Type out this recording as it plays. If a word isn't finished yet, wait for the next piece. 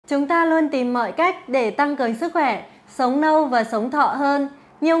Chúng ta luôn tìm mọi cách để tăng cường sức khỏe, sống lâu và sống thọ hơn.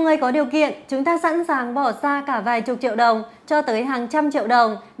 Nhiều người có điều kiện, chúng ta sẵn sàng bỏ ra cả vài chục triệu đồng cho tới hàng trăm triệu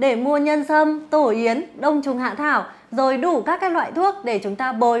đồng để mua nhân sâm, tổ yến, đông trùng hạ thảo, rồi đủ các loại thuốc để chúng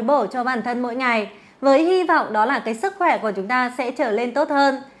ta bồi bổ cho bản thân mỗi ngày, với hy vọng đó là cái sức khỏe của chúng ta sẽ trở lên tốt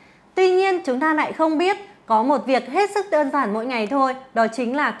hơn. Tuy nhiên, chúng ta lại không biết có một việc hết sức đơn giản mỗi ngày thôi, đó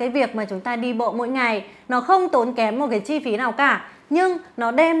chính là cái việc mà chúng ta đi bộ mỗi ngày. Nó không tốn kém một cái chi phí nào cả, nhưng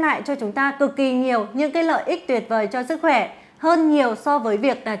nó đem lại cho chúng ta cực kỳ nhiều những cái lợi ích tuyệt vời cho sức khỏe, hơn nhiều so với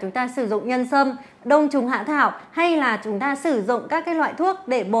việc là chúng ta sử dụng nhân sâm, đông trùng hạ thảo hay là chúng ta sử dụng các cái loại thuốc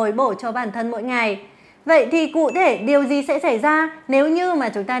để bồi bổ cho bản thân mỗi ngày. Vậy thì cụ thể điều gì sẽ xảy ra nếu như mà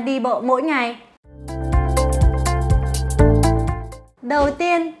chúng ta đi bộ mỗi ngày? Đầu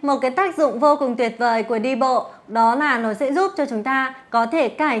tiên, một cái tác dụng vô cùng tuyệt vời của đi bộ đó là nó sẽ giúp cho chúng ta có thể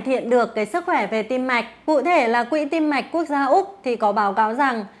cải thiện được cái sức khỏe về tim mạch. Cụ thể là Quỹ Tim mạch Quốc gia Úc thì có báo cáo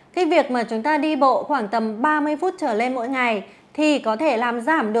rằng cái việc mà chúng ta đi bộ khoảng tầm 30 phút trở lên mỗi ngày thì có thể làm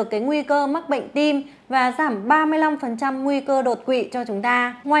giảm được cái nguy cơ mắc bệnh tim và giảm 35% nguy cơ đột quỵ cho chúng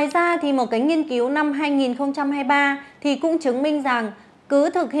ta. Ngoài ra thì một cái nghiên cứu năm 2023 thì cũng chứng minh rằng cứ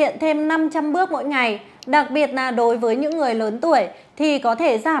thực hiện thêm 500 bước mỗi ngày, đặc biệt là đối với những người lớn tuổi thì có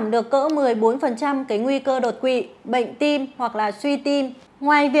thể giảm được cỡ 14% cái nguy cơ đột quỵ, bệnh tim hoặc là suy tim.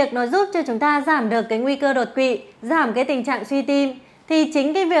 Ngoài việc nó giúp cho chúng ta giảm được cái nguy cơ đột quỵ, giảm cái tình trạng suy tim, thì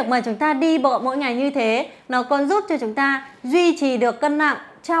chính cái việc mà chúng ta đi bộ mỗi ngày như thế nó còn giúp cho chúng ta duy trì được cân nặng,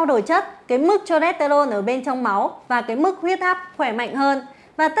 trao đổi chất, cái mức cholesterol ở bên trong máu và cái mức huyết áp khỏe mạnh hơn.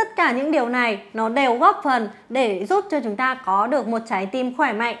 Và tất cả những điều này nó đều góp phần để giúp cho chúng ta có được một trái tim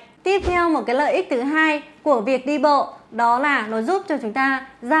khỏe mạnh. Tiếp theo, một cái lợi ích thứ hai của việc đi bộ đó là nó giúp cho chúng ta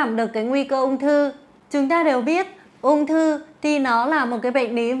giảm được cái nguy cơ ung thư. Chúng ta đều biết ung thư thì nó là một cái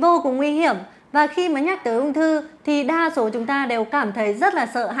bệnh lý vô cùng nguy hiểm, và khi mà nhắc tới ung thư thì đa số chúng ta đều cảm thấy rất là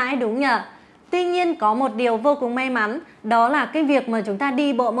sợ hãi, đúng nhỉ? Tuy nhiên có một điều vô cùng may mắn, đó là cái việc mà chúng ta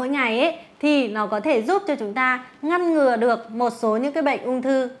đi bộ mỗi ngày ấy thì nó có thể giúp cho chúng ta ngăn ngừa được một số những cái bệnh ung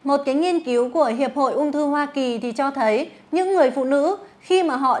thư. Một cái nghiên cứu của Hiệp hội Ung thư Hoa Kỳ thì cho thấy những người phụ nữ khi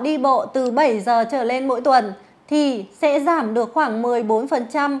mà họ đi bộ từ 7 giờ trở lên mỗi tuần thì sẽ giảm được khoảng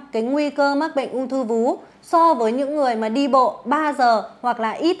 14% cái nguy cơ mắc bệnh ung thư vú so với những người mà đi bộ 3 giờ hoặc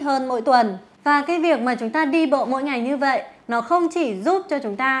là ít hơn mỗi tuần. Và cái việc mà chúng ta đi bộ mỗi ngày như vậy nó không chỉ giúp cho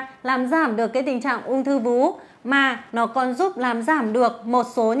chúng ta làm giảm được cái tình trạng ung thư vú, mà nó còn giúp làm giảm được một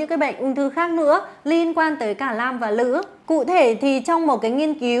số những cái bệnh ung thư khác nữa liên quan tới cả nam và nữ. Cụ thể thì trong một cái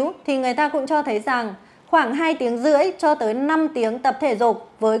nghiên cứu thì người ta cũng cho thấy rằng khoảng 2 tiếng rưỡi cho tới 5 tiếng tập thể dục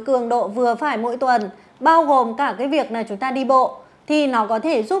với cường độ vừa phải mỗi tuần, bao gồm cả cái việc là chúng ta đi bộ, thì nó có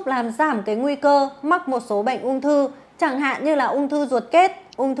thể giúp làm giảm cái nguy cơ mắc một số bệnh ung thư, chẳng hạn như là ung thư ruột kết,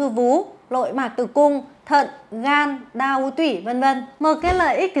 ung thư vú, nội mạc tử cung, thận, gan, đa u tủy, vân vân. Một cái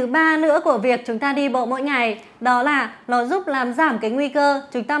lợi ích thứ ba nữa của việc chúng ta đi bộ mỗi ngày đó là nó giúp làm giảm cái nguy cơ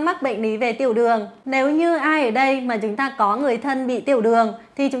chúng ta mắc bệnh lý về tiểu đường. Nếu như ai ở đây mà chúng ta có người thân bị tiểu đường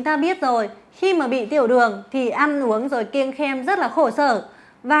thì chúng ta biết rồi, khi mà bị tiểu đường thì ăn uống rồi kiêng khem rất là khổ sở.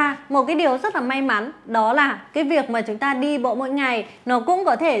 Và một cái điều rất là may mắn đó là cái việc mà chúng ta đi bộ mỗi ngày nó cũng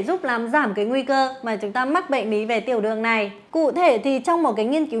có thể giúp làm giảm cái nguy cơ mà chúng ta mắc bệnh lý về tiểu đường này. Cụ thể thì trong một cái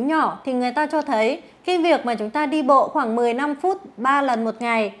nghiên cứu nhỏ thì người ta cho thấy cái việc mà chúng ta đi bộ khoảng 15 phút 3 lần một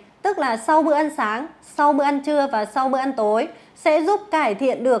ngày, tức là sau bữa ăn sáng, sau bữa ăn trưa và sau bữa ăn tối, sẽ giúp cải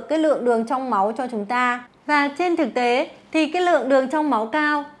thiện được cái lượng đường trong máu cho chúng ta. Và trên thực tế thì cái lượng đường trong máu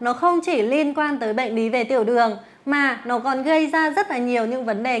cao nó không chỉ liên quan tới bệnh lý về tiểu đường, mà nó còn gây ra rất là nhiều những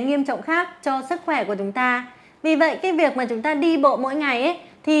vấn đề nghiêm trọng khác cho sức khỏe của chúng ta. Vì vậy cái việc mà chúng ta đi bộ mỗi ngày ấy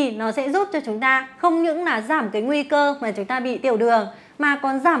thì nó sẽ giúp cho chúng ta không những là giảm cái nguy cơ mà chúng ta bị tiểu đường, mà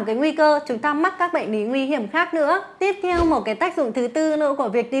còn giảm cái nguy cơ chúng ta mắc các bệnh lý nguy hiểm khác nữa. Tiếp theo, một cái tác dụng thứ tư nữa của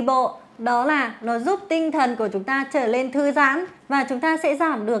việc đi bộ đó là nó giúp tinh thần của chúng ta trở lên thư giãn, và chúng ta sẽ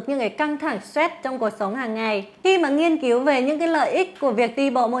giảm được những cái căng thẳng stress trong cuộc sống hàng ngày. Khi mà nghiên cứu về những cái lợi ích của việc đi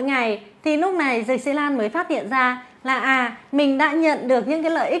bộ mỗi ngày thì lúc này Dược Sĩ Lan mới phát hiện ra là mình đã nhận được những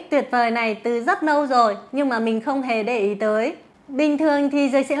cái lợi ích tuyệt vời này từ rất lâu rồi, nhưng mà mình không hề để ý tới. Bình thường thì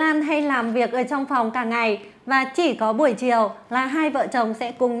Dược Sĩ Lan hay làm việc ở trong phòng cả ngày, và chỉ có buổi chiều là hai vợ chồng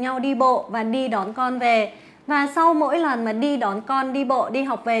sẽ cùng nhau đi bộ và đi đón con về. Và sau mỗi lần mà đi đón con đi bộ đi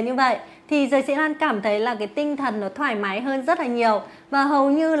học về như vậy thì Dược Sĩ Lan cảm thấy là cái tinh thần nó thoải mái hơn rất là nhiều, và hầu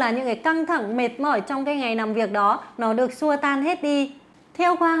như là những cái căng thẳng mệt mỏi trong cái ngày làm việc đó nó được xua tan hết đi.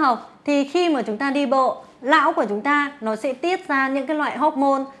 Theo khoa học thì khi mà chúng ta đi bộ, não của chúng ta nó sẽ tiết ra những cái loại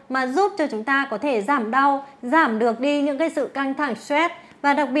hormone mà giúp cho chúng ta có thể giảm đau, giảm được đi những cái sự căng thẳng stress,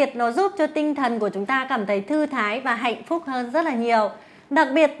 và đặc biệt nó giúp cho tinh thần của chúng ta cảm thấy thư thái và hạnh phúc hơn rất là nhiều. Đặc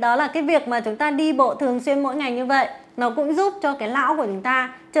biệt đó là cái việc mà chúng ta đi bộ thường xuyên mỗi ngày như vậy nó cũng giúp cho cái não của chúng ta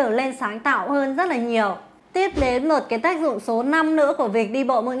trở lên sáng tạo hơn rất là nhiều. Tiếp đến một cái tác dụng số 5 nữa của việc đi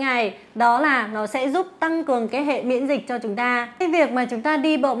bộ mỗi ngày, đó là nó sẽ giúp tăng cường cái hệ miễn dịch cho chúng ta. Cái việc mà chúng ta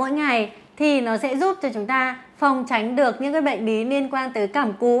đi bộ mỗi ngày thì nó sẽ giúp cho chúng ta phòng tránh được những cái bệnh lý liên quan tới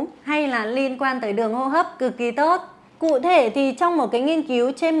cảm cúm hay là liên quan tới đường hô hấp cực kỳ tốt. Cụ thể thì trong một cái nghiên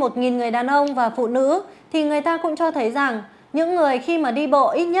cứu trên 1.000 người đàn ông và phụ nữ thì người ta cũng cho thấy rằng những người khi mà đi bộ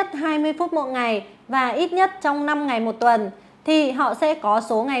ít nhất 20 phút một ngày và ít nhất trong 5 ngày một tuần thì họ sẽ có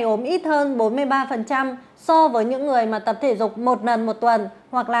số ngày ốm ít hơn 43% so với những người mà tập thể dục một lần một tuần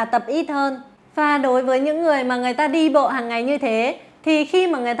hoặc là tập ít hơn. Và đối với những người mà người ta đi bộ hàng ngày như thế thì khi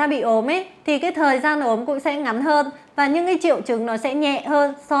mà người ta bị ốm thì cái thời gian ốm cũng sẽ ngắn hơn và những cái triệu chứng nó sẽ nhẹ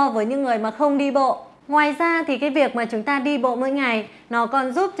hơn so với những người mà không đi bộ. Ngoài ra thì cái việc mà chúng ta đi bộ mỗi ngày nó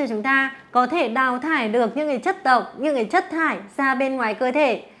còn giúp cho chúng ta có thể đào thải được những cái chất độc, những cái chất thải ra bên ngoài cơ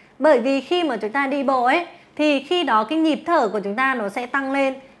thể. Bởi vì khi mà chúng ta đi bộ thì khi đó cái nhịp thở của chúng ta nó sẽ tăng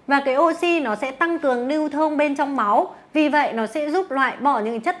lên và cái oxy nó sẽ tăng cường lưu thông bên trong máu. Vì vậy nó sẽ giúp loại bỏ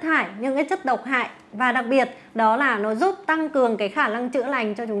những chất thải, những cái chất độc hại và đặc biệt đó là nó giúp tăng cường cái khả năng chữa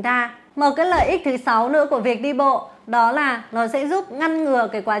lành cho chúng ta. Một cái lợi ích thứ 6 nữa của việc đi bộ đó là nó sẽ giúp ngăn ngừa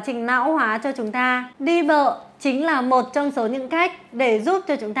cái quá trình lão hóa cho chúng ta. Đi bộ chính là một trong số những cách để giúp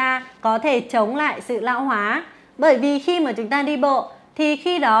cho chúng ta có thể chống lại sự lão hóa. Bởi vì khi mà chúng ta đi bộ thì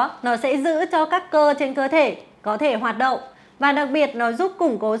khi đó nó sẽ giữ cho các cơ trên cơ thể có thể hoạt động và đặc biệt nó giúp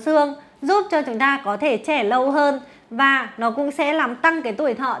củng cố xương, giúp cho chúng ta có thể trẻ lâu hơn và nó cũng sẽ làm tăng cái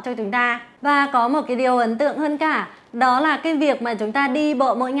tuổi thọ cho chúng ta. Và có một cái điều ấn tượng hơn cả, đó là cái việc mà chúng ta đi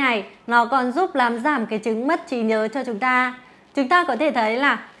bộ mỗi ngày nó còn giúp làm giảm cái chứng mất trí nhớ cho chúng ta. Chúng ta có thể thấy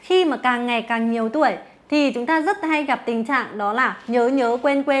là khi mà càng ngày càng nhiều tuổi thì chúng ta rất hay gặp tình trạng đó là nhớ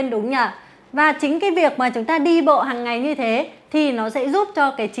quên đúng nhỉ? Và chính cái việc mà chúng ta đi bộ hàng ngày như thế thì nó sẽ giúp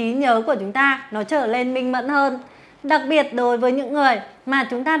cho cái trí nhớ của chúng ta nó trở lên minh mẫn hơn. Đặc biệt đối với những người mà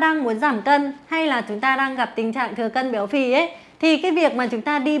chúng ta đang muốn giảm cân hay là chúng ta đang gặp tình trạng thừa cân béo phì thì cái việc mà chúng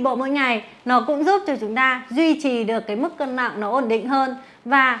ta đi bộ mỗi ngày nó cũng giúp cho chúng ta duy trì được cái mức cân nặng nó ổn định hơn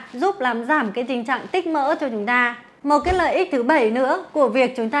và giúp làm giảm cái tình trạng tích mỡ cho chúng ta. Một cái lợi ích thứ 7 nữa của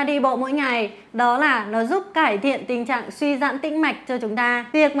việc chúng ta đi bộ mỗi ngày đó là nó giúp cải thiện tình trạng suy giãn tĩnh mạch cho chúng ta.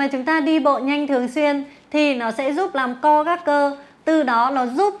 Việc mà chúng ta đi bộ nhanh thường xuyên thì nó sẽ giúp làm co các cơ, từ đó nó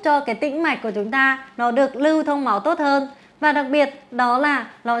giúp cho cái tĩnh mạch của chúng ta nó được lưu thông máu tốt hơn. Và đặc biệt đó là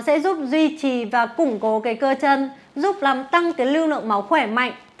nó sẽ giúp duy trì và củng cố cái cơ chân, giúp làm tăng cái lưu lượng máu khỏe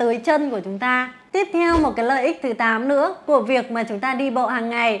mạnh tới chân của chúng ta. Tiếp theo một cái lợi ích thứ 8 nữa của việc mà chúng ta đi bộ hàng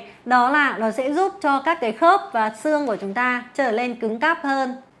ngày đó là nó sẽ giúp cho các cái khớp và xương của chúng ta trở lên cứng cáp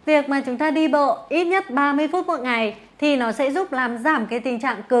hơn. Việc mà chúng ta đi bộ ít nhất 30 phút một ngày thì nó sẽ giúp làm giảm cái tình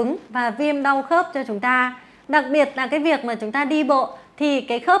trạng cứng và viêm đau khớp cho chúng ta. Đặc biệt là cái việc mà chúng ta đi bộ thì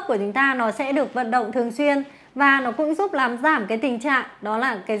cái khớp của chúng ta nó sẽ được vận động thường xuyên và nó cũng giúp làm giảm cái tình trạng đó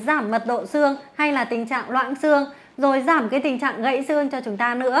là cái giảm mật độ xương hay là tình trạng loãng xương, rồi giảm cái tình trạng gãy xương cho chúng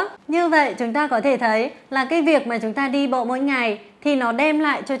ta nữa. Như vậy chúng ta có thể thấy là cái việc mà chúng ta đi bộ mỗi ngày thì nó đem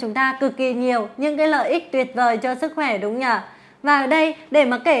lại cho chúng ta cực kỳ nhiều những cái lợi ích tuyệt vời cho sức khỏe đúng nhỉ? Và ở đây để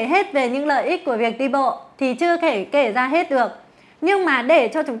mà kể hết về những lợi ích của việc đi bộ thì chưa thể kể ra hết được. Nhưng mà để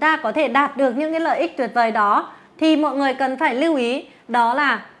cho chúng ta có thể đạt được những cái lợi ích tuyệt vời đó thì mọi người cần phải lưu ý đó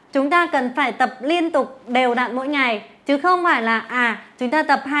là chúng ta cần phải tập liên tục đều đặn mỗi ngày. Chứ không phải là chúng ta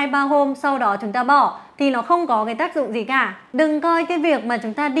tập 2-3 hôm sau đó chúng ta bỏ thì nó không có cái tác dụng gì cả. Đừng coi cái việc mà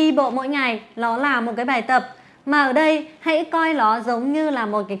chúng ta đi bộ mỗi ngày nó là một cái bài tập, mà ở đây hãy coi nó giống như là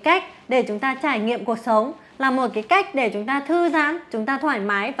một cái cách để chúng ta trải nghiệm cuộc sống, là một cái cách để chúng ta thư giãn, chúng ta thoải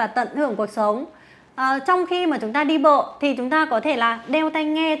mái và tận hưởng cuộc sống. Trong khi mà chúng ta đi bộ thì chúng ta có thể là đeo tai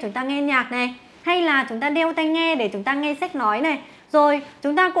nghe, chúng ta nghe nhạc này, hay là chúng ta đeo tai nghe để chúng ta nghe sách nói này. Rồi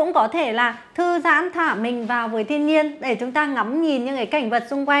chúng ta cũng có thể là thư giãn thả mình vào với thiên nhiên để chúng ta ngắm nhìn những cái cảnh vật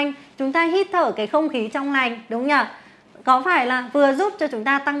xung quanh, chúng ta hít thở cái không khí trong lành, đúng nhỉ? Có phải là vừa giúp cho chúng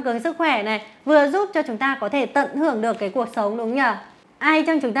ta tăng cường sức khỏe này, vừa giúp cho chúng ta có thể tận hưởng được cái cuộc sống, đúng nhỉ? Ai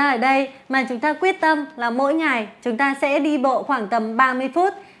trong chúng ta ở đây mà chúng ta quyết tâm là mỗi ngày chúng ta sẽ đi bộ khoảng tầm 30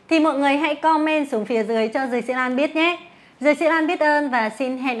 phút thì mọi người hãy comment xuống phía dưới cho Dược Sĩ Lan biết nhé. Dược Sĩ Lan biết ơn và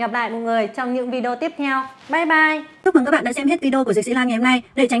xin hẹn gặp lại mọi người trong những video tiếp theo. Bye bye! Chúc mừng các bạn đã xem hết video của Dược Sĩ Lan ngày hôm nay.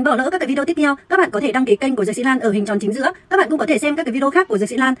 Để tránh bỏ lỡ các cái video tiếp theo, các bạn có thể đăng ký kênh của Dược Sĩ Lan ở hình tròn chính giữa. Các bạn cũng có thể xem các cái video khác của Dược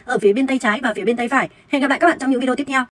Sĩ Lan ở phía bên tay trái và phía bên tay phải. Hẹn gặp lại các bạn trong những video tiếp theo.